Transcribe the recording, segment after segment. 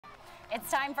It's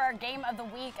time for our game of the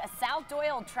week.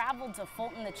 South-Doyle traveled to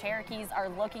Fulton. The Cherokees are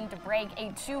looking to break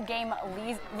a two-game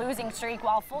losing streak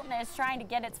while Fulton is trying to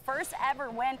get its first ever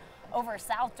win over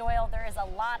South-Doyle. There is a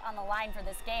lot on the line for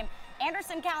this game.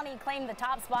 Anderson County claimed the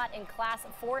top spot in Class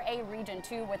 4A Region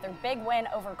 2 with their big win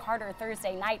over Carter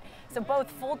Thursday night. So both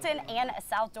Fulton and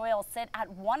South-Doyle sit at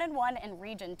 1-1 in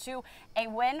Region 2. A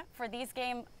win for these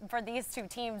two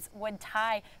teams would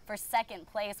tie for second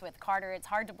place with Carter. It's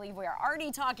hard to believe we are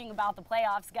already talking about the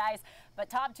playoffs, guys, but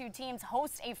top two teams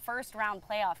host a first-round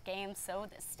playoff game, so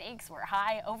the stakes were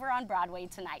high over on Broadway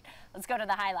tonight. Let's go to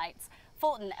the highlights.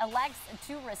 Fulton elects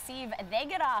to receive. They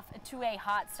get off to a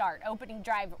hot start. Opening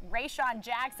drive, Rayshawn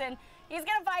Jackson. He's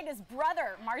going to find his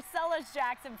brother, Marcellus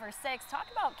Jackson, for 6. Talk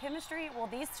about chemistry. Well,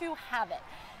 these two have it.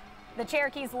 The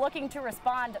Cherokees looking to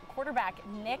respond. Quarterback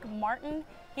Nick Martin.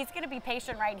 He's going to be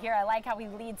patient right here. I like how he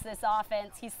leads this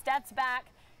offense. He steps back.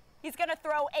 He's going to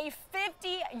throw a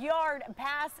 50-yard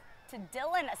pass to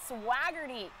Dylan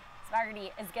Swaggerty.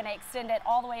 Swaggerty is going to extend it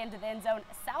all the way into the end zone.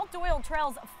 South-Doyle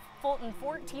trails Fulton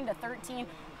 14-13,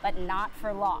 but not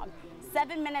for long.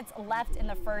 7 minutes left in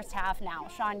the first half now.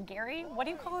 Sean Gary, what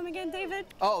do you call him again, David?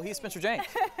 Oh, he's Spencer James.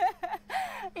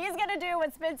 He's going to do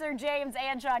what Spencer James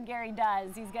and Sean Gary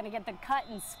does. He's going to get the cut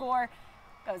and score.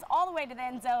 Goes all the way to the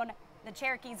end zone. The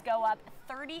Cherokees go up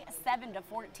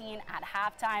 37-14 at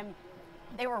halftime.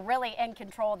 They were really in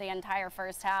control the entire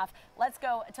first half. Let's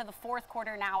go to the fourth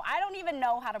quarter now. I don't even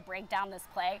know how to break down this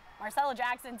play. Marcellus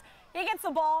Jackson, he gets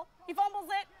the ball, he fumbles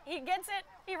it, he gets it,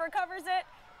 he recovers it.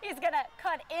 He's going to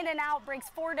cut in and out, breaks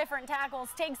 4 different tackles,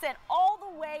 takes it all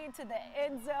the way to the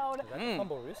end zone. Is that the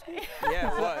fumble risky?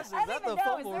 Yeah, it was. I don't even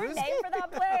know. Is there a name for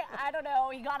that play? I don't know.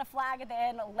 He got a flag at the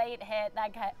end, late hit.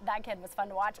 That kid was fun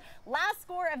to watch. Last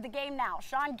score of the game now.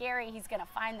 Sean Gary, he's going to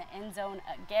find the end zone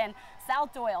again.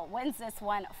 South-Doyle wins this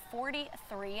one 43-21.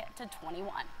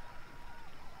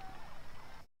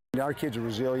 Our kids are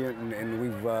resilient, and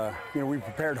we've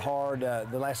prepared hard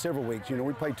the last several weeks.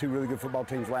 We played 2 really good football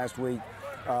teams last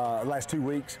 2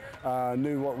 weeks.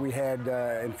 Knew what we had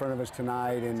in front of us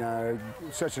tonight, and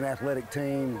such an athletic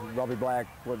team. Robbie Black,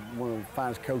 one of the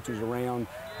finest coaches around,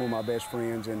 one of my best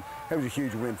friends, and that was a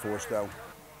huge win for us, though.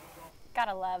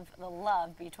 Gotta love the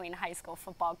love between high school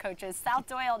football coaches.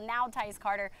 South-Doyle now ties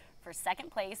Carter for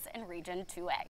second place in Region 2A.